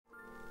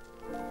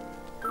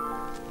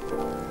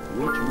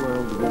Which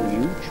world will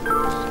you choose?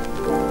 I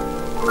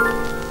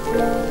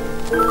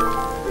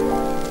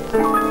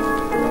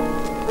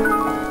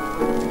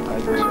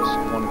just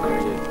want to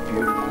create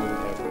beautiful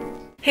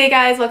evidence. Hey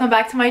guys, welcome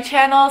back to my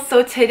channel.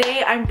 So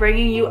today I'm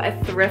bringing you a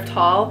thrift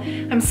haul.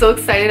 I'm so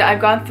excited.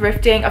 I've gone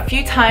thrifting a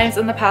few times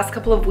in the past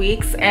couple of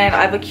weeks and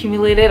I've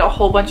accumulated a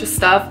whole bunch of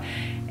stuff,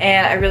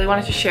 and I really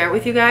wanted to share it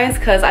with you guys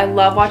because I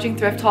love watching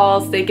thrift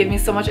hauls. They give me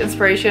so much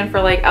inspiration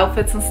for like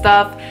outfits and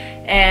stuff.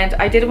 And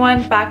I did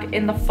one back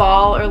in the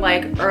fall, or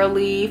like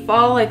early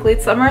fall, like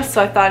late summer,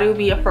 so I thought it would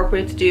be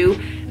appropriate to do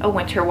a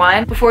winter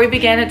one. Before we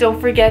begin,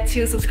 don't forget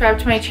to subscribe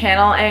to my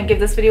channel and give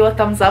this video a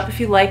thumbs up if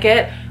you like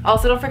it.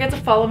 Also, don't forget to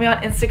follow me on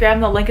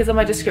Instagram. The link is in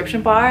my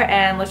description bar,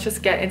 and let's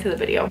just get into the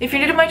video. If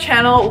you're new to my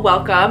channel,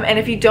 welcome. And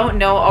if you don't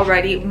know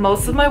already,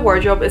 most of my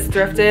wardrobe is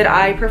thrifted.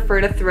 I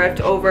prefer to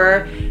thrift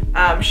over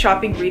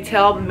shopping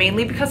retail,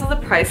 mainly because of the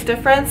price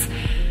difference.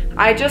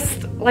 I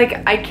just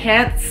I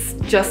can't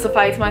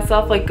justify to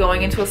myself like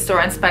going into a store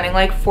and spending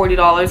like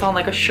 $40 on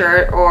like a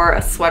shirt or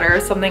a sweater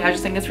or something. I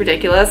just think it's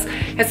ridiculous,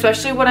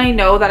 especially when I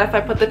know that if I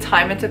put the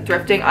time into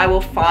thrifting, I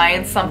will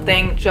find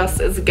something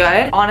just as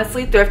good.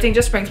 Honestly, thrifting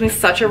just brings me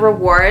such a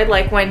reward.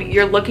 Like when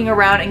you're looking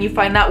around and you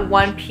find that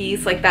one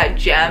piece, like that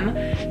gem,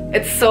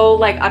 it's so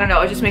like, I don't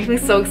know, it just makes me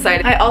so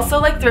excited. I also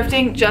like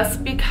thrifting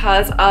just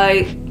because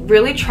I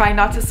really try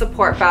not to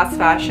support fast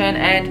fashion,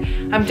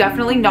 and I'm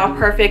definitely not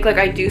perfect. Like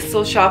I do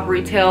still shop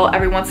retail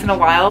every once in a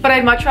while, but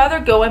I'd much rather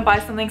go and buy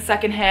something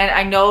secondhand.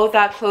 I know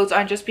that clothes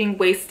aren't just being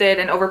wasted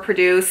and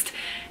overproduced,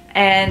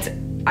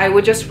 and I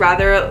would just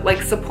rather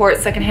like support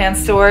secondhand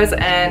stores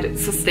and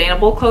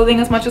sustainable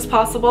clothing as much as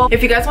possible.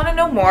 If you guys want to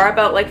know more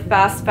about like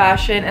fast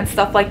fashion and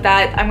stuff like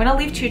that, I'm gonna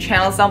leave 2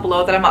 channels down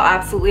below that I'm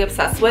absolutely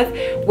obsessed with,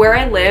 Where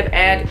I Live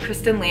and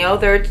Kristen Leo.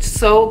 They're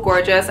so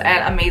gorgeous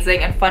and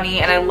amazing and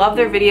funny, and I love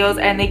their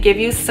videos, and they give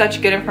you such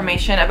good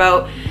information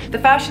about the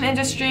fashion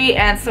industry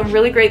and some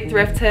really great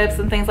thrift tips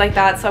and things like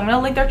that. So I'm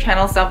gonna link their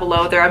channels down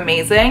below. They're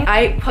amazing.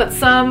 I put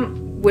some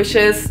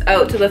wishes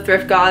out to the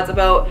thrift gods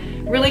about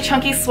really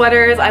chunky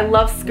sweaters. I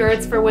love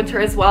skirts for winter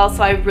as well,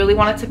 so I really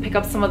wanted to pick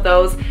up some of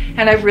those,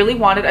 and I really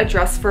wanted a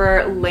dress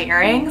for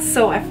layering,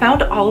 so I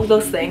found all of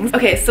those things.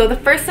 Okay, so the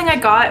first thing I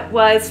got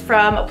was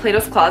from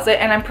Plato's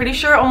Closet, and I'm pretty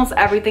sure almost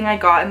everything I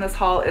got in this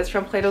haul is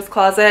from Plato's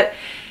Closet.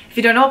 If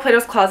you don't know what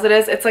Plato's Closet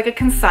is, it's like a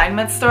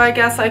consignment store, I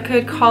guess I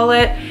could call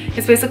it.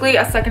 It's basically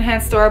a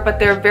secondhand store, but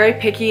they're very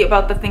picky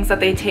about the things that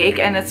they take,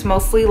 and it's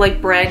mostly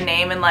like brand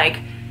name and like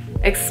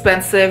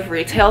expensive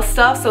retail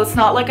stuff. So it's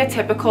not like a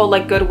typical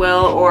like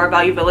Goodwill or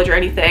Value Village or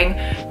anything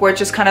where it's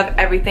just kind of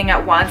everything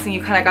at once and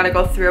you kind of got to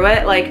go through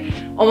it. Like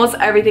almost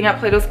everything at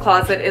Plato's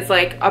Closet is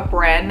like a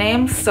brand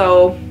name,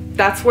 so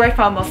that's where I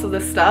found most of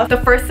this stuff.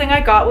 The first thing I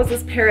got was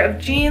this pair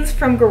of jeans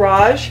from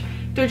Garage.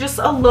 They're just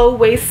a low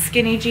waist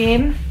skinny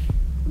jean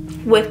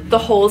with the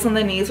holes in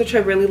the knees, which I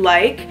really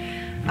like.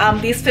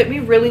 These fit me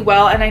really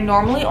well, and I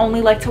normally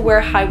only like to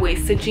wear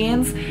high-waisted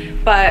jeans,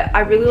 but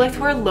I really like to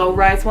wear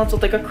low-rise ones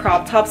with like a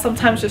crop top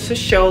sometimes, just to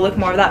show like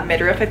more of that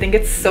midriff. I think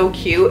it's so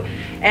cute.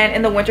 And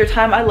in the winter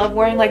time, I love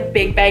wearing like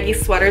big baggy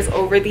sweaters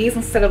over these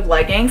instead of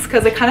leggings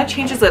because it kind of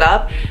changes it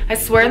up. I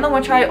swear in the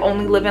winter I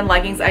only live in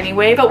leggings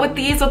anyway, but with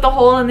these with the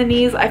hole in the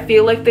knees, I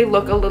feel like they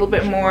look a little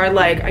bit more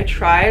like I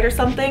tried or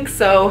something.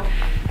 So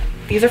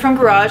these are from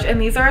Garage, and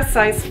these are a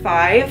size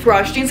 5.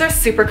 Garage jeans are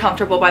super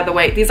comfortable, by the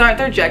way. These aren't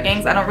their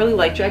jeggings. I don't really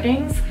like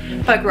jeggings,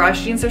 but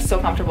Garage jeans are so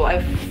comfortable.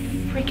 I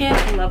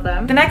freaking love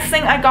them. The next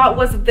thing I got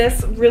was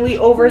this really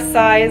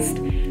oversized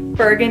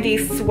burgundy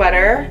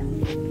sweater.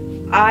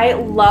 I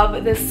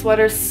love this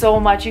sweater so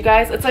much, you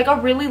guys. It's like a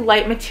really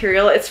light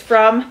material. It's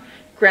from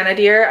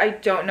Grenadier. I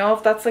don't know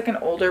if that's like an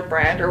older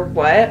brand or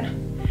what,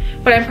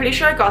 but I'm pretty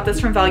sure I got this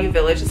from Value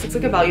Village. This looks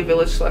like a Value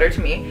Village sweater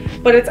to me,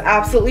 but it's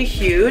absolutely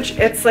huge.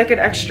 It's like an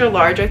extra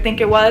large, I think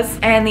it was,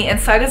 and the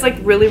inside is like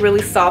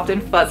really soft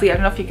and fuzzy. I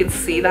don't know if you can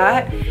see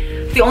that.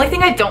 The only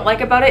thing I don't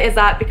like about it is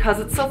that because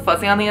it's so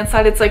fuzzy on the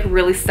inside, it's like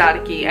really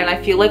staticky, and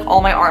I feel like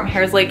all my arm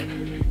hair is like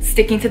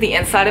sticking to the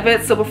inside of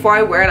it. So before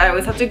I wear it, I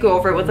always have to go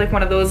over it with like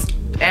one of those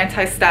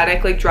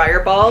anti-static like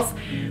dryer balls.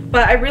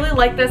 But I really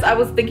like this. I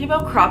was thinking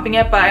about cropping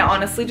it, but I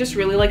honestly just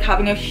really like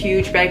having a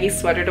huge baggy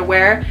sweater to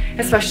wear,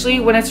 especially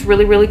when it's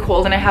really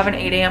cold and I have an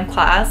 8 a.m.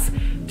 class.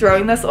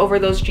 Throwing this over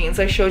those jeans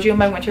I showed you in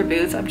my winter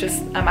boots, I'm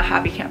a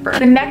happy camper.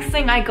 The next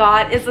thing I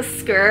got is a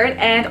skirt,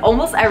 and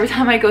almost every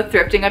time I go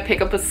thrifting, I pick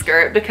up a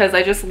skirt because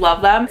I just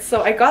love them.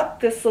 So I got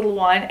this little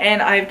one,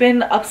 and I've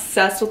been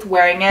obsessed with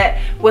wearing it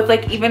with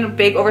like even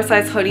big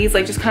oversized hoodies,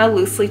 like just kind of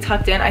loosely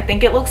tucked in. I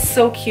think it looks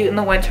so cute in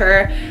the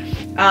winter.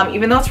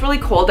 Even though it's really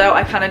cold out,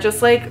 I kind of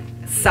just like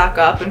suck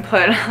up and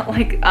put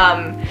like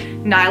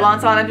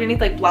nylons on underneath,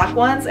 like black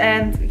ones,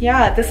 and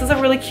yeah, this is a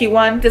really cute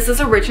one. This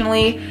is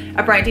originally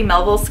a Brandy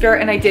Melville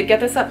skirt, and I did get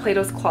this at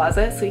Plato's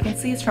Closet, so you can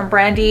see it's from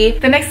Brandy.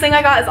 The next thing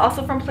I got is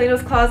also from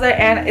Plato's Closet,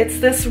 and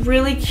it's this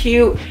really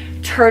cute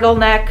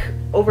turtleneck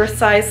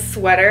oversized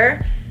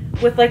sweater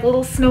with like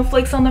little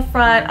snowflakes on the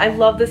front. I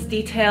love this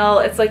detail.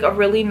 It's like a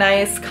really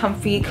nice,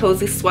 comfy,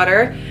 cozy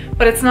sweater,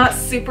 but it's not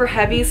super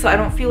heavy, so I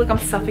don't feel like I'm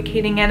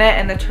suffocating in it,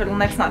 and the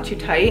turtleneck's not too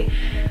tight.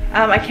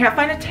 I can't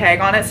find a tag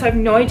on it, so I have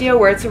no idea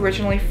where it's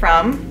originally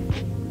from.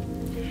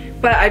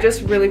 But I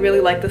just really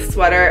like this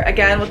sweater.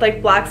 Again, with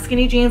like black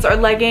skinny jeans or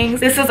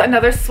leggings. This is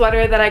another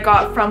sweater that I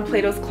got from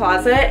Plato's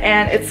Closet,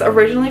 and it's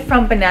originally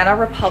from Banana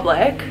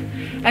Republic.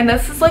 And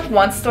this is like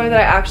one store that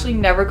I actually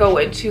never go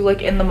into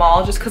like in the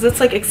mall, just because it's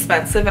like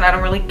expensive and I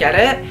don't really get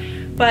it.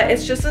 But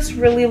it's just this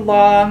really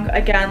long,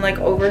 again, like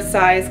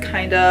oversized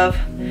kind of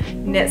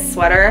knit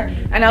sweater.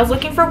 And I was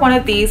looking for one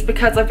of these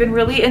because I've been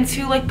really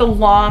into like the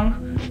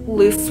long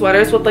loose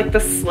sweaters with like the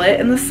slit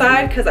in the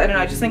side, because I don't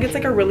know, I just think it's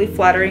like a really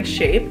flattering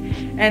shape,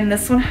 and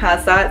this one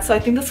has that. So I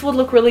think this would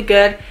look really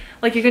good.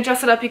 Like you can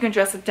dress it up, you can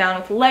dress it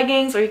down with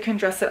leggings, or you can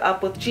dress it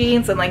up with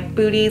jeans and like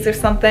booties or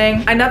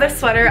something. Another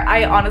sweater,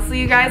 I honestly,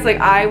 you guys, like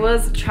I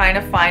was trying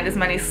to find as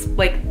many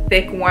like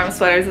thick warm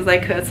sweaters as I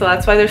could, so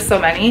that's why there's so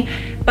many.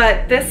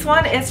 But this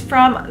one is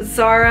from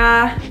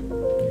Zara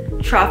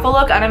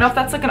Trafalook. I don't know if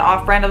that's like an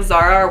off-brand of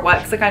Zara or what,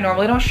 because like I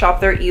normally don't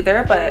shop there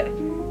either, but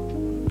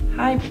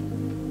hi.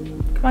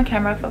 Come on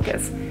camera,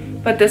 focus.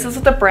 But this is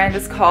what the brand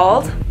is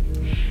called,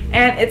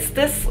 and it's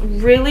this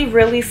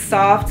really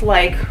soft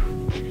like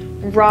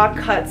raw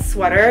cut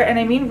sweater. And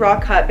I mean raw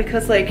cut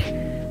because like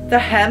the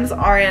hems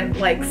aren't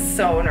like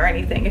sewn or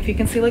anything. If you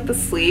can see like the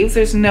sleeves,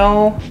 there's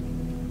no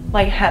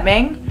like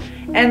hemming,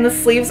 and the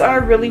sleeves are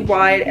really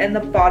wide, and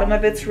the bottom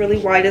of it's really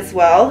wide as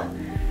well.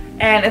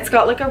 And it's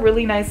got like a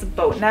really nice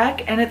boat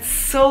neck, and it's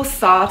so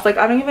soft. Like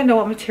I don't even know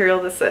what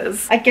material this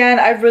is. Again,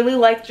 I really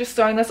like just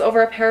throwing this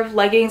over a pair of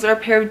leggings or a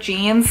pair of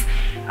jeans.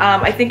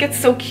 I think it's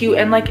so cute,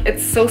 and like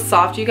it's so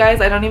soft, you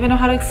guys. I don't even know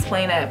how to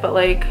explain it, but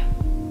like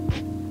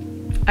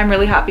I'm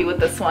really happy with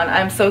this one.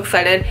 I'm so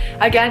excited.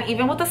 Again,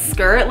 even with the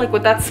skirt, like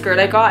with that skirt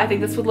I got, I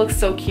think this would look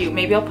so cute.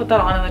 Maybe I'll put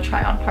that on in the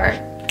try on part.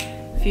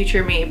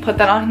 Future me, put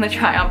that on in the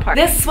try on part.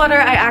 This sweater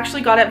I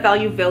actually got at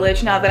Value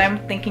Village, now that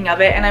I'm thinking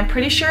of it, and I'm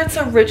pretty sure it's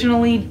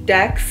originally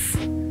Dex.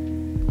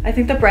 I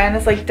think the brand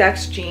is like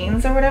Dex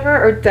Jeans or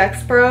whatever, or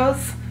Dex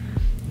Bros.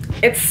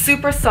 It's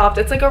super soft.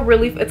 It's like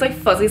it's like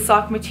fuzzy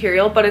sock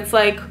material, but it's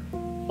like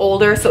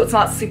older, so it's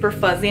not super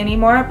fuzzy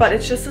anymore. But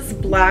it's just this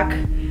black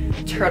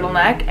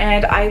turtleneck,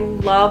 and I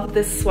love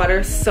this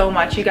sweater so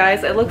much, you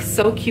guys. It looks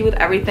so cute with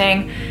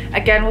everything.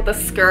 Again, with the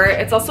skirt,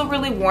 it's also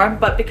really warm,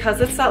 but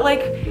because it's that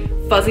like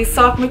fuzzy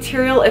sock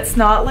material, it's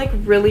not like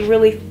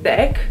really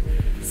thick,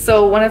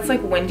 so when it's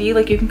like windy,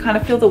 like you can kind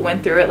of feel the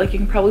wind through it. Like you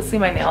can probably see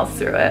my nails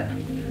through it,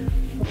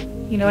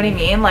 you know what I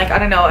mean? Like I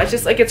don't know, it's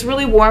just like it's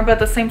really warm, but at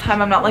the same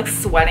time I'm not like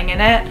sweating in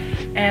it.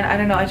 And I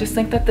don't know, I just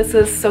think that this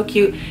is so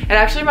cute. It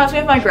actually reminds me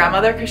of my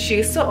grandmother, because she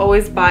used to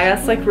always buy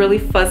us like really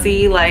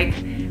fuzzy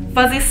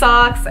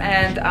socks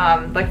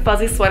and like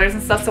fuzzy sweaters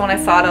and stuff. So when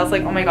I saw it, I was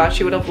like, oh my god,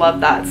 she would have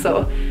loved that,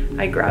 so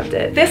I grabbed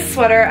it. This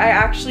sweater I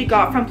actually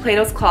got from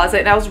Plato's Closet,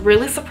 and I was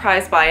really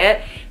surprised by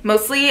it.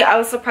 Mostly I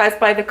was surprised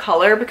by the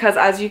color, because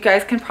as you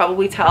guys can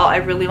probably tell, I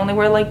really only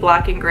wear like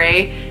black and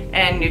gray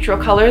and neutral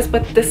colors,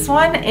 but this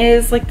one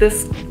is like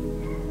this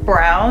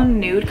brown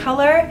nude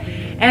color,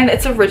 and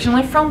it's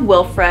originally from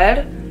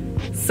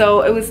Wilfred.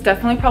 So it was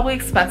definitely probably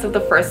expensive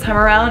the first time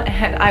around,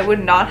 and I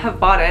would not have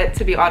bought it,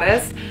 to be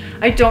honest.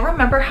 I don't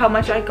remember how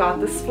much I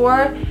got this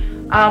for.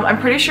 I'm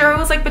pretty sure it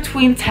was like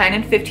between $10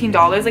 and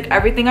 $15. Like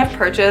everything I've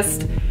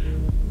purchased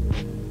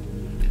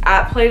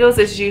at Plato's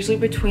is usually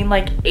between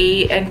like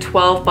 $8 and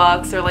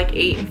 $12, or like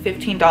 $8 and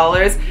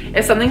 $15.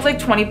 If something's like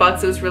 20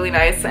 bucks, it was really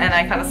nice and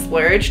I kind of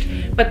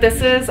splurged. But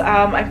this is,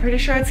 I'm pretty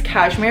sure it's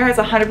cashmere. It's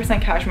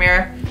 100%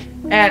 cashmere,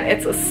 and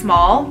it's a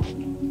small.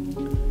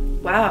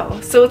 Wow,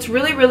 so it's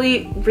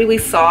really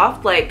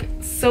soft, like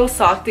so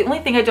soft. The only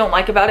thing I don't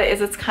like about it is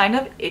it's kind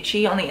of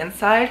itchy on the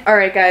inside. All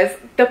right guys,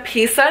 the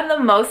piece I'm the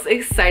most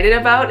excited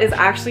about is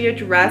actually a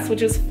dress,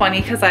 which is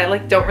funny because I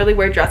like don't really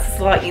wear dresses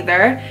a lot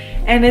either.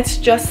 And it's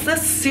just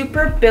this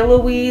super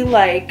billowy,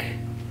 like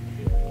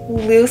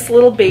loose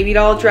little baby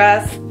doll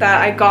dress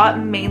that I got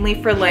mainly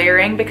for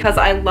layering, because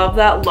I love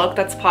that look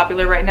that's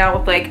popular right now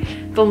with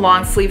like the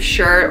long sleeve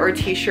shirt or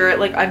t-shirt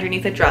like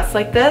underneath a dress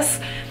like this.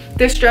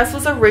 This dress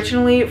was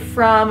originally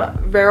from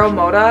Vero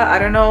Moda. I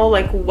don't know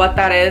like what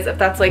that is, if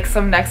that's like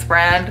some next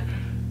brand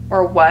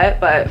or what,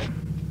 but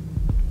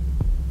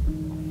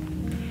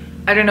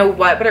I don't know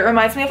what, but it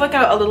reminds me of like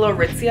a little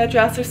Aritzia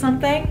dress or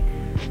something.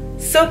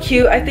 So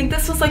cute. I think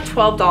this was like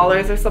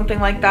 $12 or something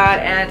like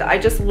that, and I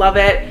just love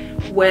it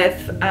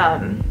with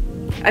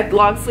a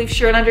long sleeve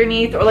shirt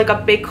underneath, or like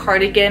a big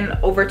cardigan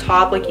over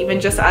top, like even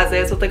just as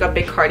is with like a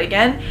big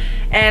cardigan.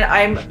 And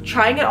I'm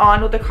trying it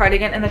on with the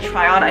cardigan and the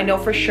try on, I know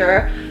for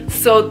sure.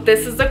 So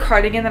this is the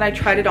cardigan that I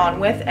tried it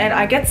on with, and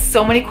I get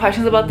so many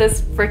questions about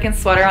this freaking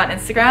sweater on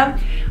Instagram.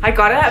 I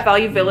got it at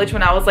Value Village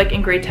when I was like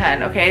in grade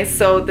 10, okay?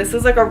 So this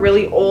is like a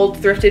really old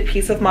thrifted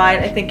piece of mine.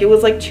 I think it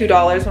was like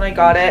 $2 when I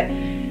got it.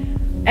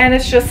 And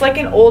it's just like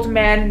an old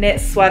man knit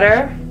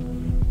sweater.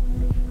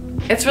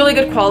 It's really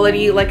good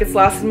quality, like it's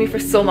lasted me for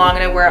so long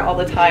and I wear it all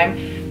the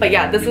time. But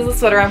yeah, this is a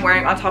sweater I'm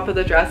wearing on top of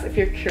the dress if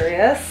you're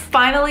curious.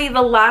 Finally,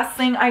 the last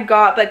thing I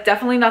got, but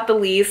definitely not the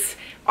least,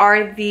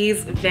 are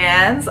these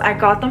Vans. I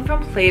got them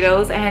from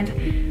Plato's,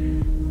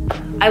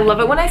 and I love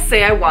it when I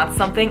say I want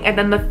something and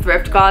then the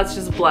thrift gods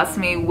just bless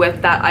me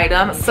with that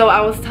item. So I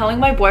was telling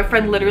my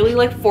boyfriend literally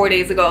like 4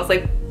 days ago, I was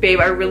like,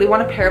 babe, I really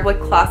want a pair of like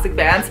classic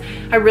Vans.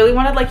 I really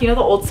wanted, like, you know,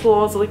 the old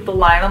school ones with like the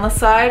line on the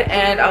side,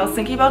 and I was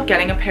thinking about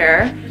getting a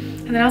pair.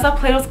 And then I was at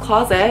Plato's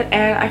Closet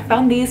and I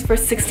found these for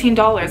 $16.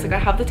 Like, I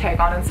have the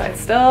tag on inside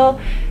still,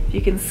 if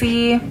you can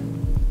see.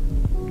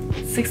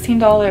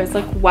 $16,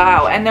 like,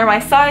 wow. And they're my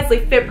size,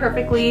 they fit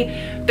perfectly.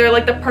 They're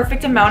like the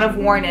perfect amount of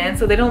worn in,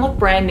 so they don't look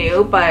brand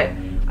new, but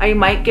I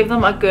might give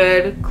them a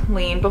good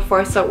clean before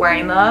I start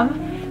wearing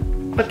them.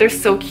 But they're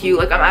so cute.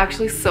 Like, I'm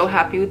actually so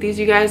happy with these,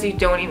 you guys. You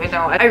don't even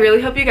know. I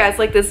really hope you guys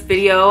like this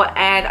video,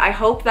 and I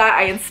hope that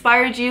I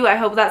inspired you. I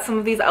hope that some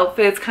of these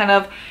outfits kind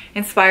of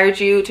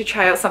inspired you to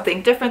try out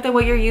something different than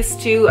what you're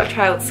used to.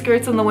 Try out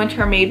skirts in the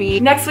winter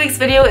maybe. Next week's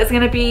video is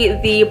going to be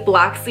the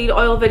black seed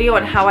oil video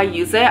and how I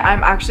use it.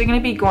 I'm actually going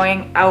to be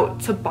going out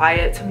to buy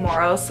it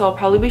tomorrow, so I'll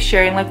probably be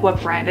sharing like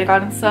what brand I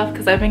got and stuff,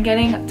 because I've been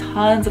getting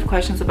tons of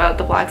questions about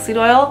the black seed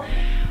oil.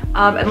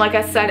 And like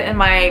I said in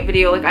my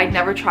video, like, I'd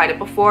never tried it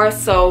before,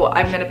 so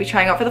I'm gonna be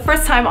trying out for the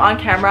first time on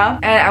camera,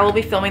 and I will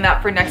be filming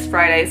that for next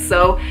Friday.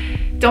 So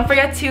don't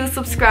forget to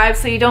subscribe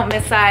so you don't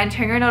miss that, and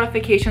turn your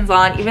notifications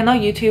on, even though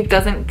YouTube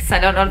doesn't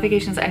send out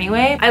notifications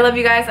anyway. I love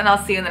you guys, and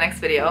I'll see you in the next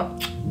video.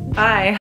 Bye.